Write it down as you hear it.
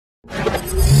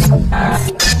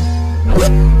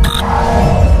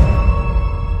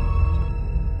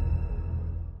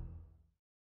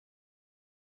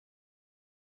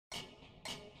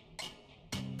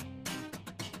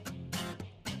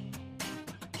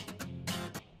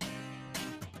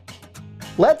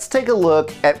Let's take a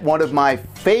look at one of my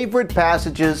favorite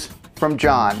passages from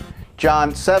John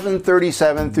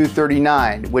 7:37 through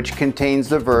 39, which contains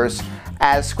the verse,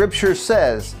 "As Scripture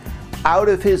says, out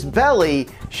of his belly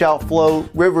shall flow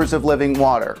rivers of living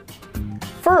water."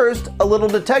 First, a little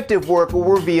detective work will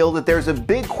reveal that there's a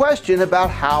big question about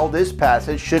how this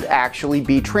passage should actually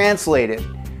be translated.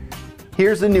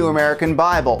 Here's the New American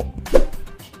Bible.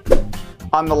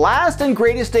 On the last and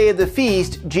greatest day of the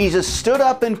feast, Jesus stood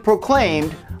up and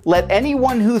proclaimed, "Let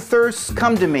anyone who thirsts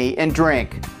come to me and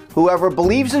drink. Whoever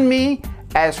believes in me,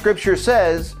 as Scripture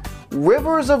says,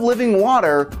 rivers of living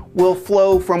water will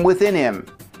flow from within him."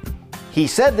 He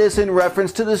said this in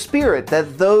reference to the Spirit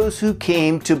that those who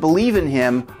came to believe in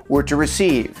him were to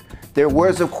receive. There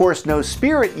was, of course, no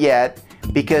Spirit yet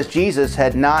because Jesus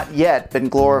had not yet been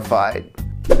glorified.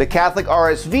 The Catholic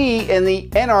RSV and the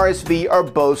NRSV are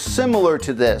both similar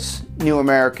to this, New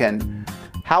American.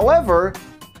 However,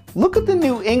 look at the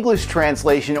New English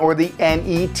Translation, or the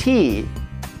NET.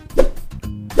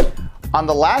 On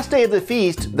the last day of the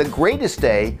feast, the greatest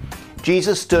day,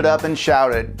 Jesus stood up and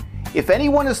shouted, "If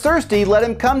anyone is thirsty, let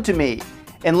him come to me,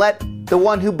 and let the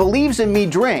one who believes in me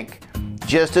drink.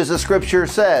 Just as the Scripture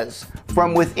says,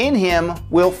 from within him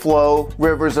will flow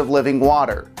rivers of living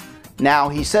water." Now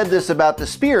he said this about the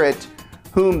Spirit,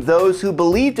 whom those who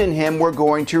believed in him were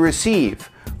going to receive.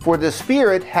 For the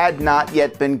Spirit had not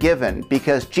yet been given,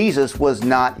 because Jesus was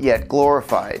not yet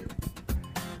glorified.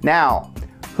 Now,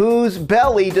 whose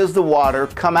belly does the water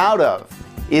come out of?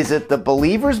 Is it the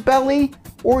believer's belly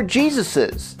or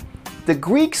Jesus's? The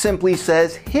Greek simply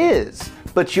says his,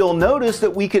 but you'll notice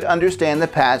that we could understand the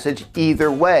passage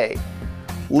either way.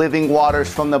 Living waters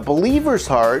from the believer's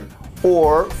heart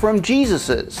or from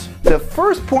Jesus's. The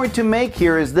first point to make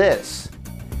here is this: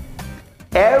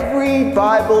 every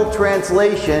Bible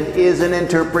translation is an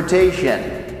interpretation.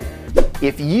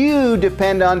 If you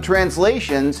depend on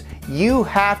translations, you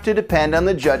have to depend on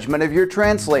the judgment of your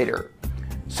translator.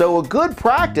 So a good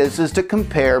practice is to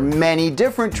compare many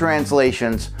different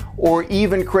translations or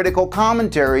even critical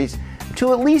commentaries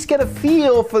to at least get a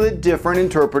feel for the different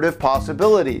interpretive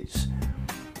possibilities.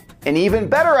 An even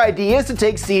better idea is to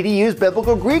take CDU's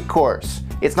Biblical Greek course.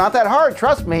 It's not that hard,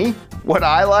 trust me. Would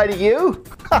I lie to you?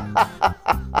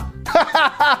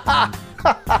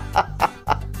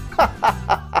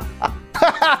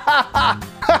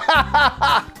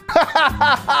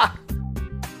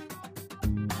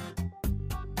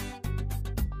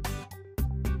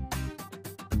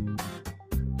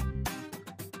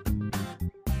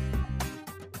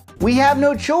 We have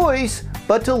no choice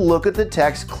but to look at the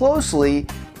text closely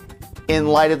in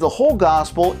light of the whole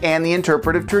gospel and the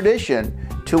interpretive tradition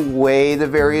to weigh the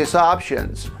various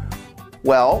options.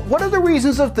 Well, what are the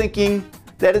reasons of thinking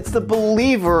that it's the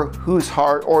believer whose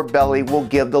heart or belly will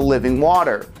give the living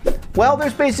water? Well,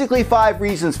 there's basically 5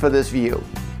 reasons for this view.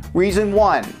 Reason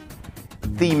 1,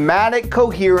 thematic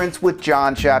coherence with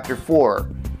John chapter 4.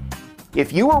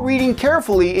 If you were reading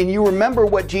carefully and you remember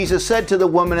what Jesus said to the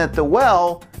woman at the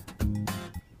well,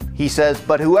 he says,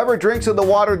 "But whoever drinks of the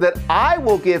water that I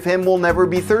will give him will never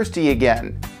be thirsty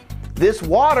again. This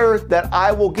water that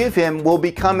I will give him will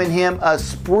become in him a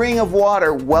spring of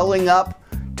water welling up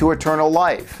to eternal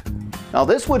life." Now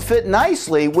this would fit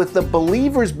nicely with the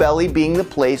believer's belly being the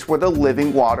place where the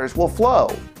living waters will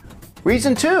flow.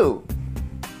 Reason 2,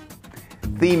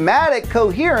 thematic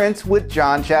coherence with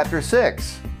John chapter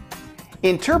 6.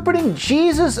 Interpreting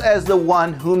Jesus as the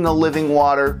one whom the living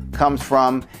water comes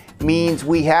from means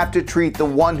we have to treat the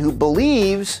one who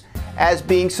believes as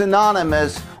being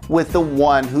synonymous with the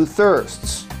one who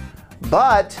thirsts.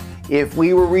 But if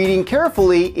we were reading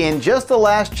carefully in just the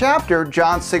last chapter,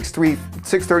 John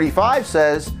 6:35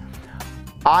 says,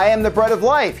 "I am the bread of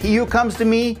life. He who comes to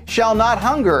me shall not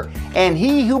hunger, and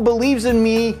he who believes in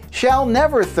me shall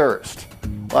never thirst."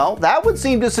 Well, that would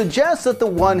seem to suggest that the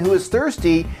one who is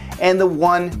thirsty and the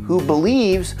one who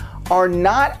believes are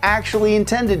not actually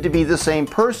intended to be the same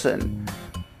person,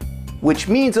 which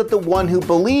means that the one who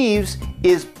believes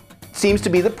seems to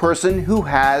be the person who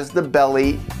has the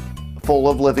belly full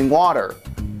of living water.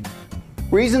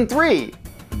 Reason 3,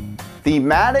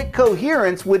 thematic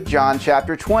coherence with John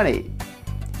chapter 20.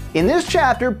 In this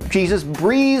chapter, Jesus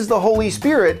breathes the Holy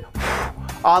Spirit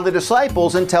on the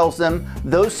disciples and tells them,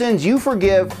 "Those sins you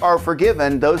forgive are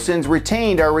forgiven, those sins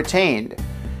retained are retained."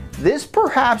 This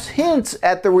perhaps hints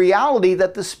at the reality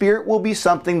that the Spirit will be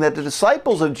something that the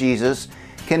disciples of Jesus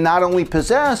can not only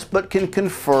possess, but can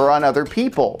confer on other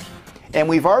people. And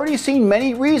we've already seen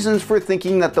many reasons for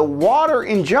thinking that the water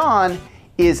in John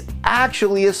is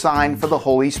actually a sign for the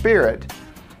Holy Spirit.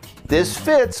 This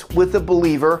fits with the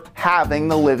believer having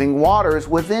the living waters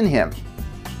within him.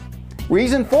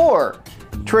 Reason 4,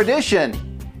 tradition.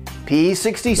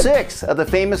 P66 of the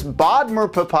famous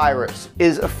Bodmer Papyrus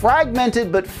is a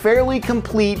fragmented but fairly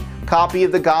complete copy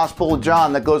of the Gospel of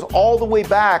John that goes all the way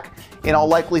back, in all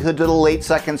likelihood, to the late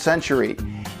 2nd century.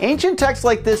 Ancient texts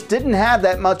like this didn't have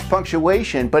that much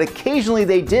punctuation, but occasionally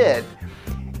they did.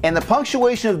 And the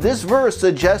punctuation of this verse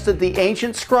suggests that the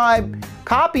ancient scribe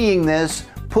copying this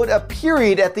put a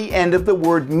period at the end of the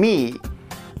word me,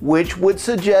 which would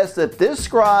suggest that this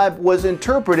scribe was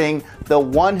interpreting the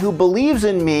one who believes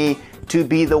in me to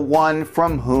be the one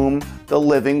from whom the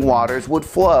living waters would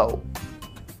flow.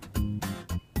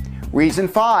 Reason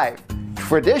 5,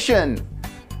 tradition.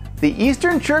 The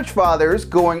Eastern Church Fathers,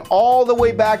 going all the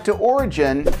way back to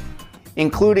Origen,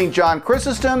 including John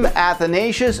Chrysostom,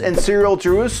 Athanasius, and Cyril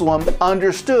Jerusalem,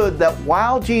 understood that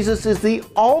while Jesus is the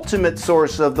ultimate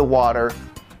source of the water,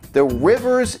 the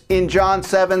rivers in John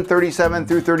 7:37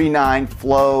 through 39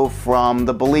 flow from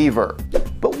the believer.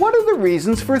 But what are the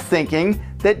reasons for thinking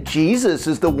that Jesus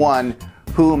is the one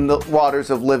whom the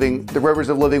rivers of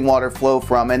living water flow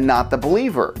from and not the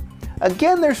believer?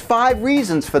 Again, there's 5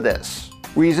 reasons for this.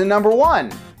 Reason number 1,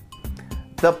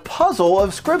 the puzzle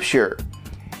of Scripture.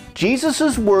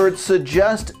 Jesus' words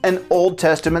suggest an Old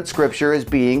Testament scripture is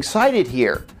being cited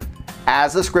here.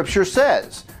 As the scripture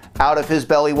says, out of his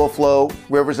belly will flow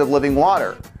rivers of living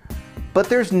water. But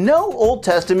there's no Old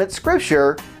Testament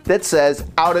scripture that says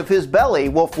out of his belly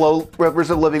will flow rivers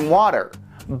of living water.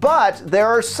 But there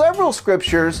are several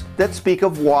scriptures that speak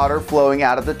of water flowing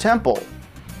out of the temple.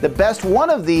 The best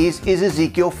one of these is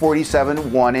Ezekiel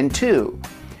 47:1 and 2.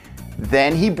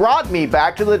 Then he brought me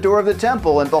back to the door of the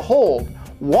temple, and behold,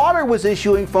 water was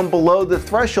issuing from below the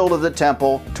threshold of the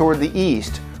temple toward the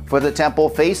east, for the temple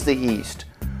faced the east.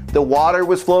 The water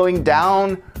was flowing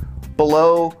down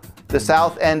below the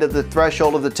south end of the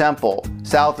threshold of the temple,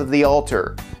 south of the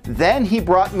altar. Then he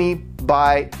brought me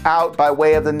out by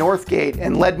way of the north gate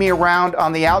and led me around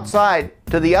on the outside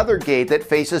to the other gate that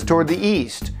faces toward the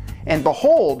east. And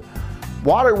behold,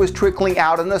 water was trickling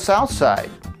out on the south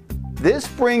side. This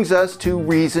brings us to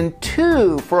reason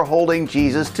 2 for holding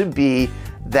Jesus to be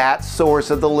that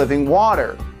source of the living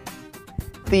water.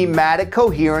 Thematic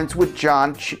coherence with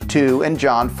John 2 and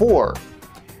John 4.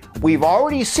 We've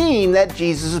already seen that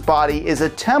Jesus' body is a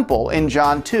temple in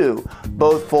John 2,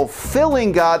 both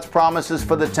fulfilling God's promises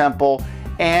for the temple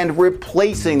and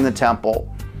replacing the temple.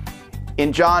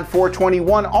 In John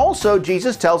 4:21 also,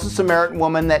 Jesus tells the Samaritan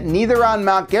woman that neither on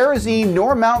Mount Gerizim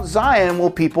nor Mount Zion will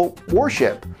people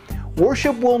worship.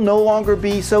 Worship will no longer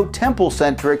be so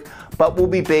temple-centric, but will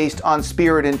be based on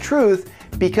spirit and truth,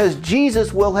 because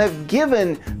Jesus will have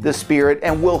given the Spirit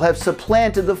and will have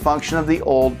supplanted the function of the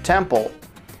old temple.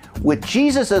 With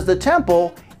Jesus as the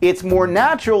temple, it's more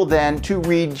natural then to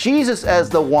read Jesus as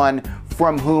the one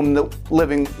from whom the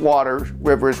living water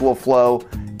rivers will flow,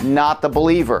 not the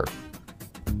believer.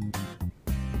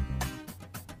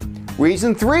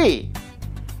 Reason 3,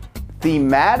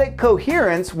 thematic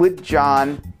coherence with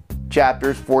John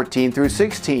chapters 14 through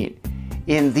 16.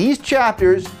 In these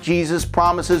chapters, Jesus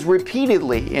promises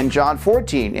repeatedly in John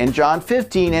 14, in John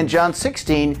 15, and John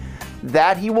 16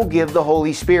 that he will give the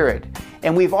Holy Spirit.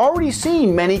 And we've already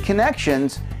seen many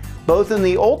connections, both in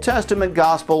the Old Testament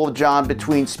Gospel of John,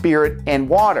 between spirit and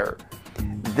water.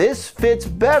 This fits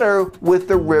better with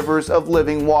the rivers of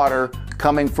living water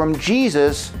coming from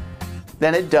Jesus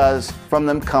than it does from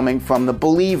them coming from the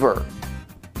believer.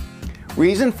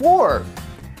 Reason 4,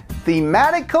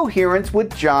 thematic coherence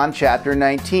with John chapter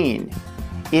 19.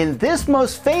 In this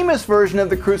most famous version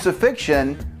of the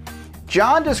crucifixion,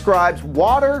 John describes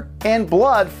water and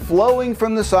blood flowing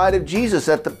from the side of Jesus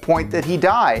at the point that he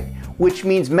died, which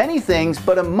means many things,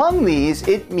 but among these,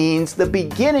 it means the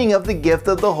beginning of the gift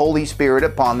of the Holy Spirit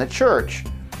upon the church.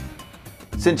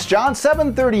 Since John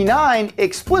 7:39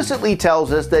 explicitly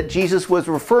tells us that Jesus was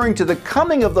referring to the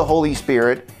coming of the Holy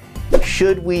Spirit,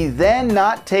 should we then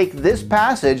not take this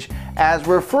passage as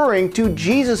referring to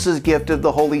Jesus' gift of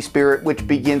the Holy Spirit, which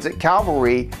begins at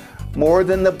Calvary, more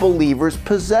than the believer's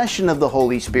possession of the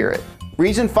Holy Spirit?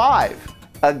 Reason 5,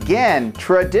 again,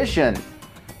 tradition.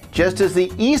 Just as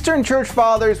the Eastern Church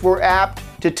Fathers were apt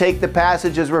to take the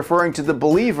passage as referring to the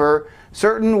believer,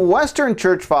 certain Western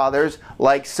Church Fathers,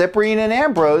 like Cyprian and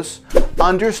Ambrose,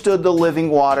 understood the living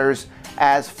waters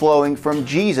as flowing from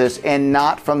Jesus and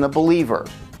not from the believer.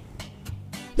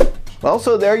 Well,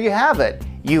 so there you have it.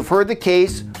 You've heard the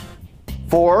case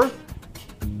for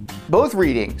both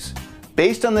readings,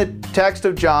 based on the text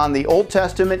of John, the Old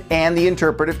Testament, and the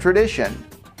interpretive tradition.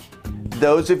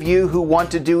 Those of you who want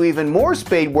to do even more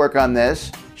spade work on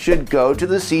this should go to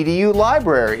the CDU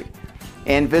library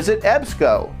and visit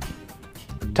EBSCO.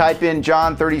 Type in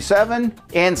John 37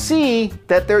 and see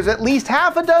that there's at least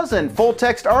half a dozen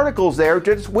full-text articles there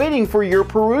just waiting for your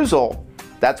perusal.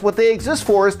 That's what they exist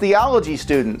for as theology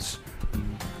students.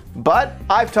 But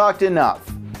I've talked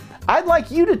enough. I'd like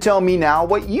you to tell me now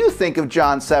what you think of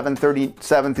John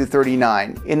 7:37 through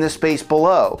 39 in the space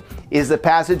below. Is the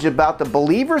passage about the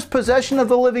believer's possession of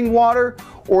the living water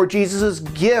or Jesus'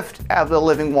 gift of the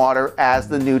living water as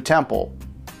the new temple?